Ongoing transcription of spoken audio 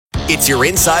It's your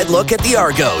inside look at the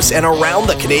Argos and around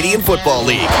the Canadian Football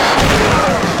League.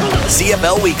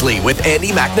 CFL Weekly with Andy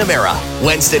McNamara.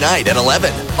 Wednesday night at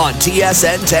 11 on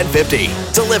TSN 1050.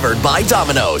 Delivered by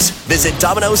Domino's. Visit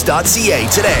Domino's.ca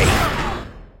today.